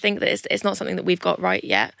I think that it's not something that we've got right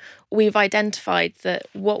yet. We've identified that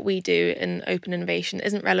what we do in open innovation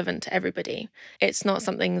isn't relevant to everybody. It's not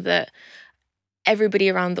something that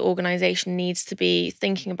everybody around the organisation needs to be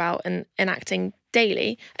thinking about and enacting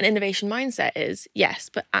daily. An innovation mindset is, yes,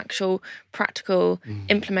 but actual practical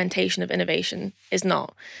implementation of innovation is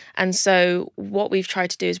not. And so what we've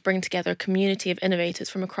tried to do is bring together a community of innovators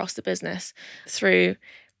from across the business through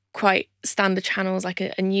quite standard channels like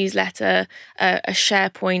a newsletter, a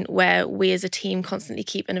SharePoint where we as a team constantly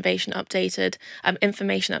keep information updated on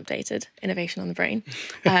the brain,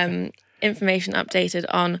 information updated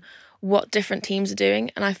on what different teams are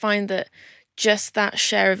doing. And I find that just that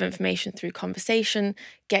share of information through conversation,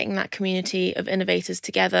 getting that community of innovators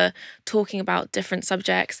together, talking about different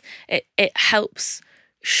subjects, it helps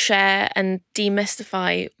share and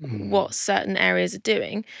demystify what certain areas are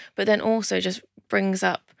doing, but then also just brings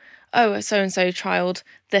up, oh, so-and-so trialed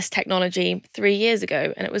this technology 3 years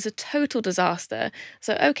ago and it was a total disaster.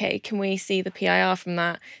 So, okay, can we see the PIR from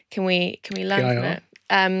that? Can we learn from it?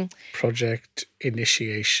 Project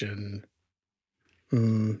Initiation.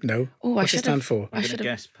 No. Oh, What's it stand for? I'm going to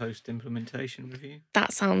guess post-implementation review.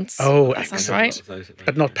 That sounds excellent. Right.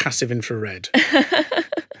 But not passive infrared.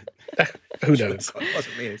 Who knows?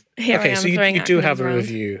 Okay, so you do have a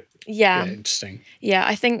review. Yeah. Interesting. Yeah,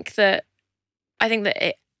 I think that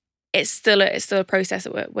it's still a process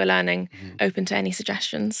that we're learning. Open to any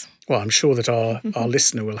suggestions. Well, I'm sure that our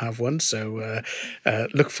listener will have one, so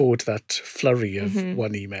look forward to that flurry of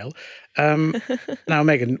one email. Now,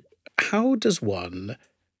 Megan, how does one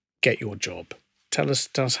get your job? Tell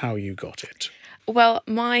us how you got it. Well,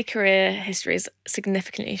 my career history is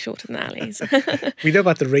significantly shorter than Ali's. We know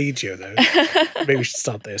about the radio, though. Maybe we should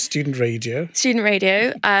start there. Student radio. Student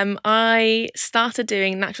radio. I started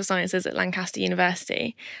doing natural sciences at Lancaster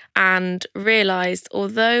University and realised,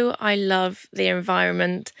 although I love the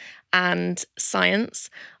environment and science,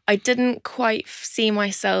 I didn't quite see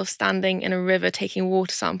myself standing in a river taking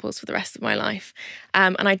water samples for the rest of my life.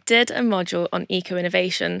 And I did a module on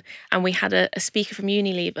eco-innovation, and we had a speaker from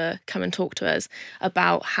Unilever come and talk to us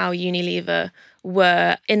about how Unilever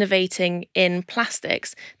were innovating in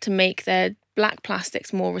plastics to make their black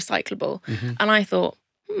plastics more recyclable. And I thought,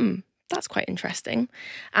 that's quite interesting.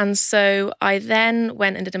 And so I then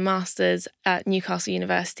went and did a master's at Newcastle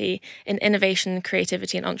University in innovation,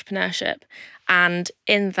 creativity and entrepreneurship. And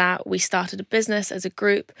in that, we started a business as a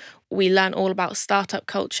group. We learned all about startup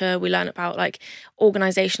culture. We learned about like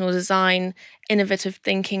organizational design, innovative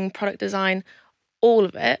thinking, product design, all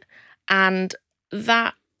of it. And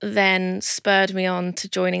that then spurred me on to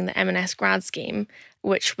joining the M&S grad scheme,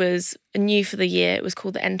 which was new for the year. It was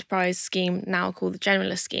called the Enterprise Scheme, now called the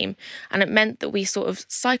Generalist Scheme. And it meant that we sort of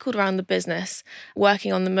cycled around the business,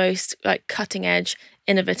 working on the most like cutting edge,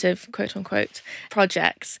 innovative, quote unquote,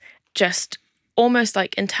 projects, just almost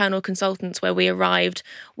like internal consultants where we arrived,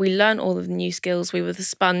 we learned all of the new skills, we were the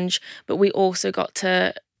sponge, but we also got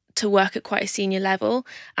to work at quite a senior level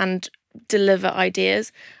and deliver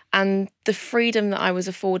ideas. And the freedom that I was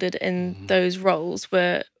afforded in those roles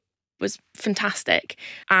was fantastic.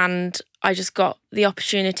 And I just got the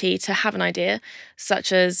opportunity to have an idea,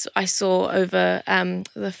 such as I saw over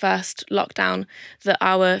the first lockdown that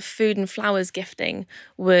our food and flowers gifting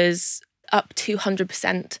was up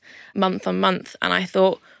 200% month on month. And I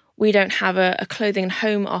thought, we don't have a clothing and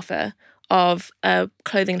home offer of a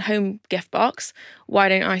clothing and home gift box. Why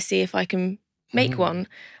don't I see if I can make one?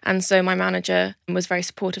 And so my manager was very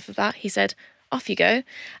supportive of that. He said, off you go.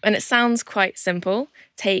 And it sounds quite simple.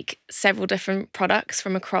 Take several different products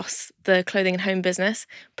from across the clothing and home business,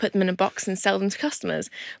 put them in a box and sell them to customers.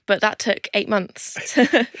 But that took 8 months.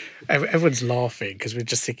 Everyone's laughing because we're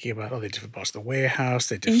just thinking about, they're different parts of the warehouse,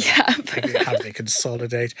 they're different, how they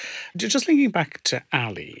consolidate. Just thinking back to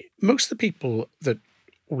Ali, most of the people that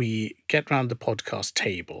we get round the podcast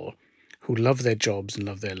table who love their jobs and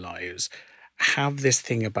love their lives have this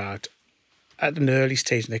thing about, at an early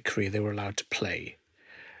stage in their career, they were allowed to play.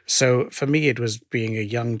 So for me, it was being a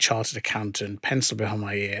young chartered accountant, pencil behind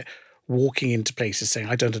my ear, walking into places saying,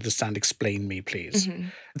 I don't understand, explain me, please.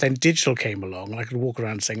 Then digital came along and I could walk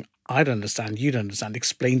around saying, I don't understand, you don't understand,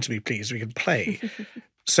 explain to me, please, we can play.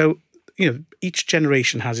 So, each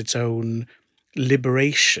generation has its own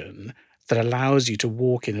liberation that allows you to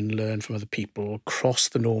walk in and learn from other people, cross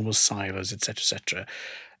the normal silos, etc., etc.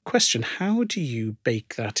 Question, how do you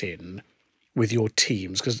bake that in with your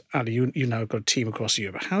teams? Because Ali, you now got a team across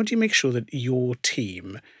Europe. How do you make sure that your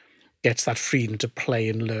team gets that freedom to play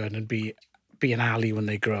and learn and be an Ali when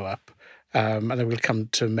they grow up? And then we'll come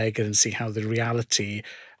to Megan and see how the reality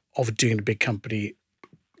of doing a big company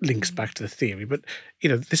links back to the theory. But,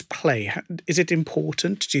 this play, is it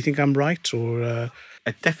important? Do you think I'm right? Or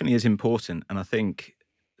It definitely is important. And I think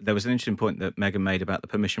there was an interesting point that Megan made about the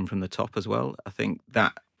permission from the top as well. I think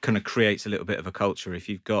that kind of creates a little bit of a culture. If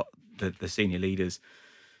you've got the senior leaders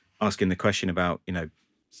asking the question about,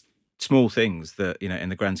 small things that, in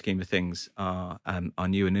the grand scheme of things are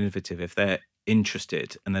new and innovative, if they're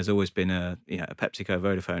interested, and there's always been a PepsiCo,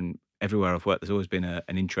 Vodafone, everywhere I've worked, there's always been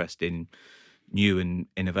an interest in new and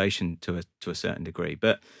innovation to a certain degree.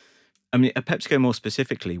 But I mean, at PepsiCo more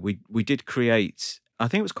specifically, we did create, I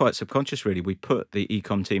think it was quite subconscious really, we put the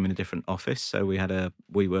ecom team in a different office. So we had a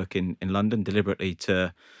WeWork in London deliberately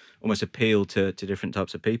to almost appeal to different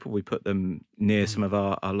types of people. We put them near some of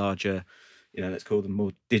our larger, let's call them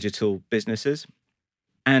more digital businesses.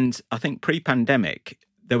 And I think pre-pandemic,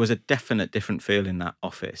 there was a definite different feel in that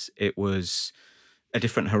office. It was a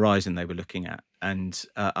different horizon they were looking at. And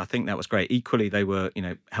I think that was great. Equally, they were,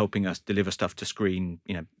 helping us deliver stuff to screen,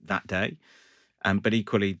 that day. But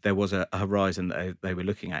equally, there was a horizon that they were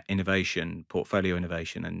looking at, innovation, portfolio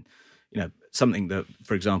innovation. And, something that,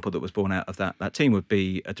 for example, that was born out of that team would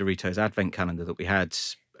be a Doritos advent calendar that we had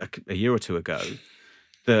a year or two ago.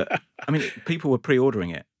 That, I mean, people were pre-ordering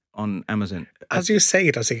it on Amazon. As you say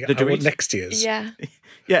it, I was thinking, I want next year's. Yeah.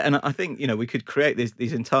 Yeah, and I think, we could create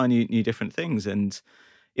these entire new different things. And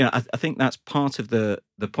I think that's part of the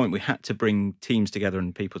point. We had to bring teams together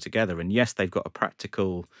and people together. And yes, they've got a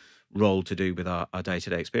practical role to do with our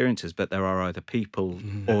day-to-day experiences, but there are either people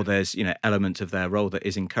or there's, elements of their role that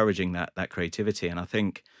is encouraging that creativity. And I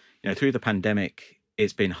think, through the pandemic,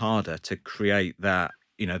 it's been harder to create that,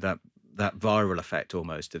 that viral effect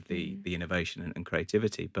almost of the innovation and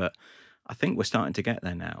creativity. But I think we're starting to get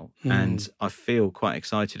there now. And I feel quite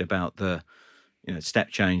excited about the step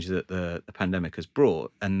change that the pandemic has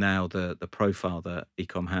brought, and now the profile that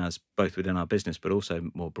ecom has, both within our business but also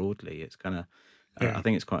more broadly. It's kind of I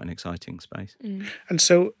think it's quite an exciting space. And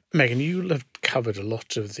so, Megan, you have covered a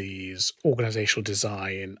lot of these organizational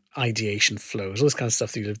design, ideation flows, all this kind of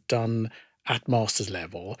stuff that you've done at master's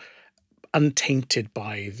level, untainted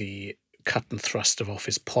by the cut and thrust of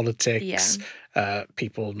office politics,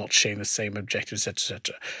 people not sharing the same objectives,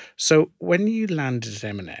 etc. So when you landed at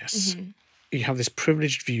M&S, you have this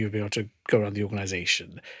privileged view of being able to go around the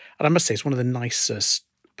organisation. And I must say, it's one of the nicest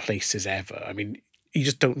places ever. I mean, you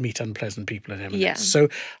just don't meet unpleasant people at M&S. Yeah. So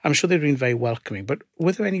I'm sure they've been very welcoming. But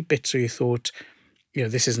were there any bits where you thought,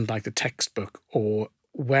 this isn't like the textbook, or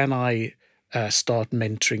when I start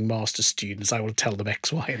mentoring master students, I will tell them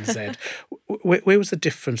X, Y, and Z? Where was the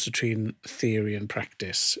difference between theory and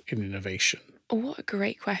practice in innovation? Oh, what a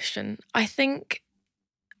great question. I think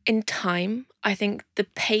in time, I think the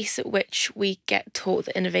pace at which we get taught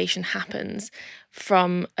that innovation happens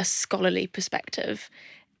from a scholarly perspective,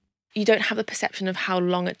 you don't have the perception of how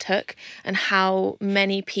long it took and how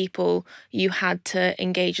many people you had to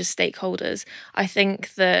engage as stakeholders. I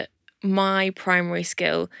think that my primary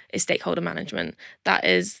skill is stakeholder management. That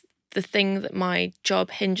is the thing that my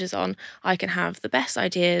job hinges on. I can have the best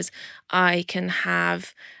ideas, I can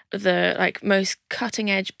have the most cutting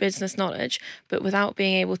edge business knowledge, but without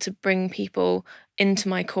being able to bring people into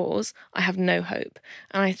my cause, I have no hope.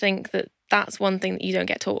 And I think that that's one thing that you don't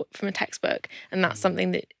get taught from a textbook, and that's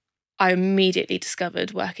something that I immediately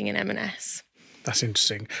discovered working in M&S. That's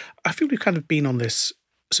interesting. I feel we've kind of been on this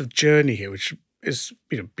sort of journey here, which is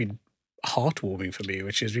been heartwarming for me,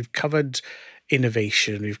 which is we've covered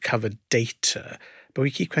innovation, we've covered data, but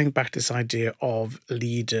we keep going back to this idea of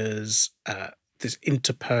leaders, this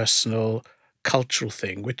interpersonal cultural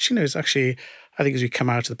thing, which is actually, I think, as we come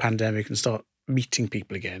out of the pandemic and start meeting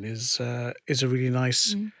people again, is a really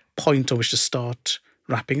nice point on which to start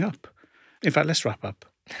wrapping up. In fact, let's wrap up.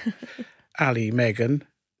 Ali, Megan,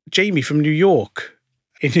 Jamie from New York,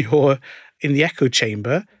 in the echo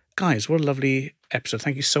chamber. Guys, what a lovely episode.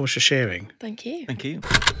 Thank you so much for sharing. Thank you. Thank you.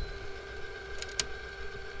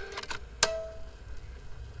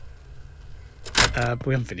 But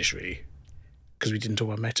we haven't finished, really, because we didn't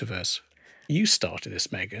talk about metaverse. You started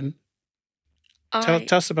this, Megan. Tell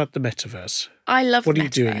us about the metaverse. I love what the are you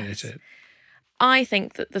doing in metaverse. it? I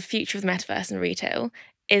think that the future of the metaverse in retail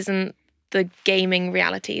isn't the gaming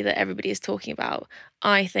reality that everybody is talking about.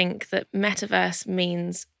 I think that metaverse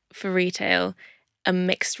means for retail a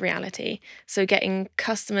mixed reality. So getting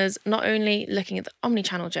customers not only looking at the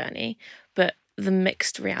omnichannel journey, but the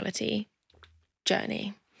mixed reality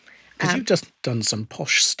journey. Because you've just done some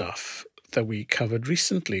posh stuff that we covered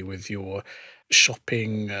recently with your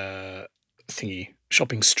shopping thingy.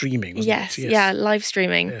 Shopping streaming, wasn't it? Yes, yeah, live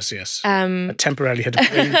streaming. Yes. I temporarily had a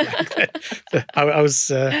brain blank. I was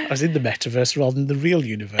in the metaverse rather than the real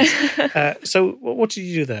universe. So what did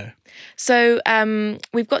you do there? So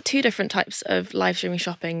we've got two different types of live streaming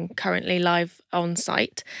shopping currently live on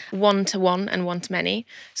site, one-to-one and one-to-many.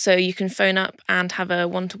 So you can phone up and have a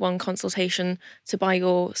one-to-one consultation to buy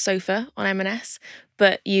your sofa on M&S,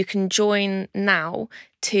 but you can join now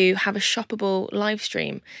to have a shoppable live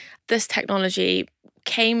stream. This technology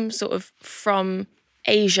came sort of from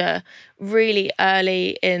Asia really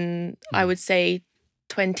early in, I would say,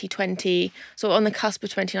 2020, so on the cusp of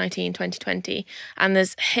 2019, 2020, and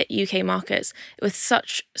there's hit UK markets with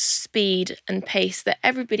such speed and pace that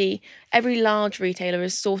every large retailer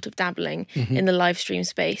is sort of dabbling in the live stream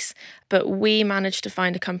space. But we managed to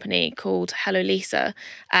find a company called Hello Lisa,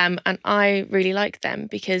 and I really like them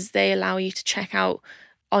because they allow you to check out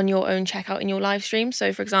on your own checkout in your live stream.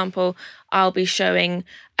 So, for example, I'll be showing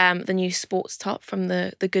the new sports top from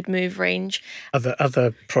the Good Move range.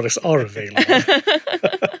 Other products are available.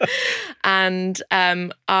 And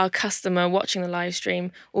our customer watching the live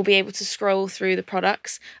stream will be able to scroll through the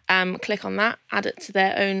products, click on that, add it to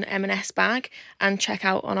their own M&S bag, and check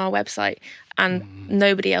out on our website. and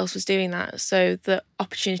nobody else was doing that. So the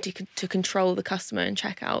opportunity to control the customer and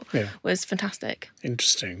checkout was fantastic.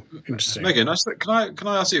 Interesting. Megan, can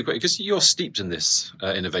I ask you a question? Because you're steeped in this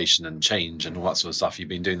innovation and change and all that sort of stuff. You've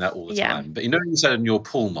been doing that all the time. But you said in your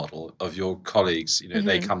pull model of your colleagues,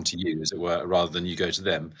 they come to you, as it were, rather than you go to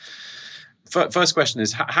them. First question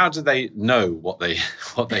is, how do they know what they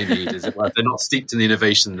need? Is it like they're not steeped in the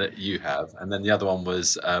innovation that you have? And then the other one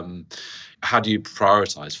was, how do you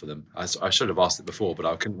prioritize for them? I should have asked it before, but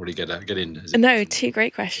I couldn't really get in. No, two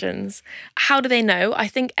great questions. How do they know? I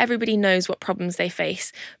think everybody knows what problems they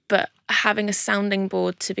face, but having a sounding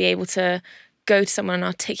board to be able to go to someone and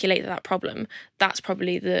articulate that problem, that's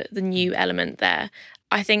probably the new element there.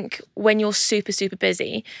 I think when you're super, super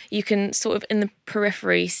busy, you can sort of in the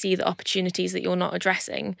periphery see the opportunities that you're not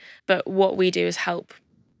addressing. But what we do is help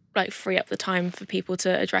free up the time for people to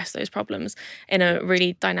address those problems in a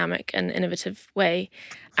really dynamic and innovative way.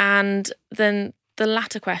 And then the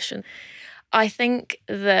latter question, I think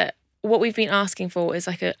that what we've been asking for is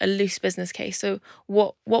like a loose business case. So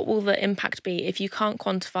what will the impact be if you can't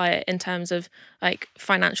quantify it in terms of like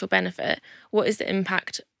financial benefit? What is the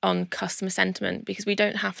impact on customer sentiment? Because we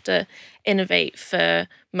don't have to innovate for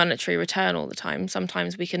monetary return all the time.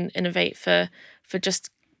 Sometimes we can innovate for just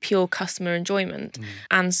pure customer enjoyment.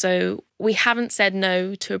 And so we haven't said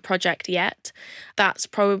no to a project yet. That's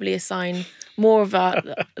probably a sign more of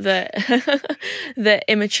the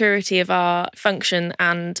immaturity of our function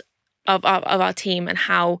and of our team, and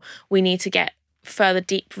how we need to get further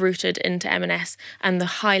deep rooted into M&S and the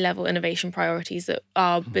high level innovation priorities that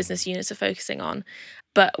our business units are focusing on.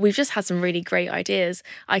 But we've just had some really great ideas.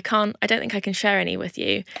 I don't think I can share any with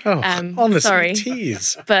you. Honestly, sorry.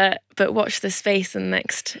 Tease. But watch this space in the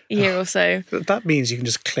next year or so. That means you can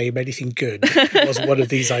just claim anything good was one of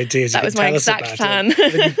these ideas. That was my exact plan.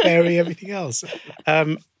 And then you bury everything else.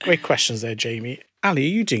 Great questions there, Jamie. Ali, are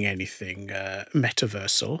you doing anything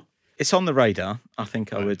metaversal? It's on the radar, I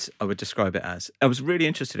think I would describe it as. I was really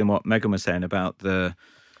interested in what Megan was saying about the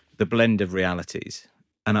blend of realities.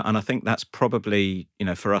 And I think that's probably,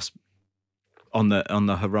 for us on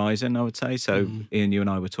the horizon, I would say. So Ian, you and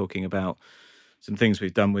I were talking about some things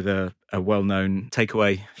we've done with a well-known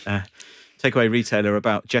takeaway retailer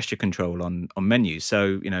about gesture control on menus.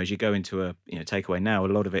 So, as you go into a takeaway now, a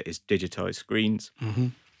lot of it is digitized screens.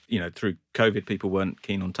 Through COVID, people weren't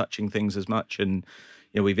keen on touching things as much. And,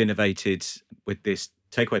 we've innovated with this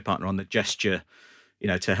takeaway partner on the gesture,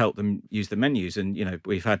 to help them use the menus. And,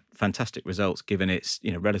 we've had fantastic results given its,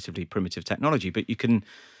 relatively primitive technology. But you can,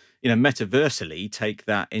 metaversally take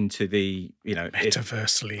that into the,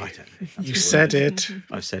 Metaversally. You said it.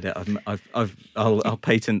 I've said it. I'll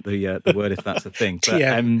patent the word if that's a thing.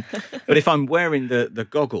 But if I'm wearing the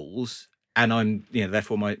goggles and I'm,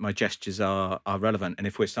 therefore my gestures are relevant. And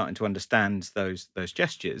if we're starting to understand those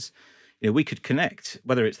gestures, we could connect,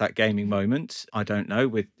 whether it's that gaming moment, I don't know,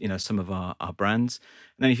 with, some of our brands.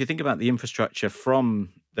 And then if you think about the infrastructure from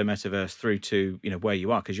the metaverse through to, where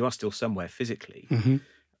you are, because you are still somewhere physically.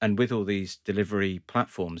 And with all these delivery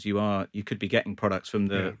platforms, you could be getting products from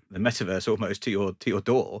the metaverse almost to your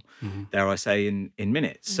door, dare I say, in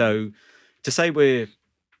minutes. So to say we're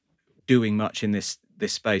doing much in this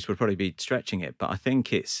space would probably be stretching it. But I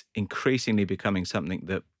think it's increasingly becoming something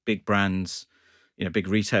that big brands, big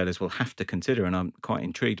retailers will have to consider. And I'm quite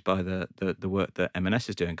intrigued by the work that M&S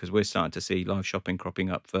is doing, because we're starting to see live shopping cropping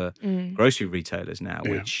up for grocery retailers now,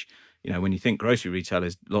 which, when you think grocery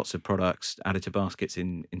retailers, lots of products added to baskets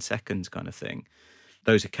in seconds kind of thing.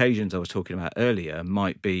 Those occasions I was talking about earlier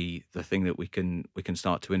might be the thing that we can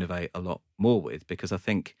start to innovate a lot more with, because I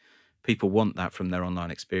think people want that from their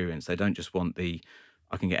online experience. They don't just want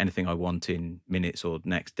I can get anything I want in minutes or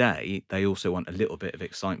next day. They also want a little bit of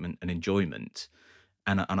excitement and enjoyment.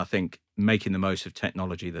 And I think making the most of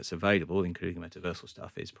technology that's available, including metaversal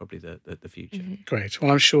stuff, is probably the future. Great.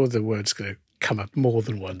 Well, I'm sure the word's going to come up more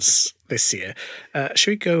than once this year.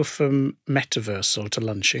 Should we go from metaversal to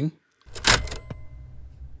lunching?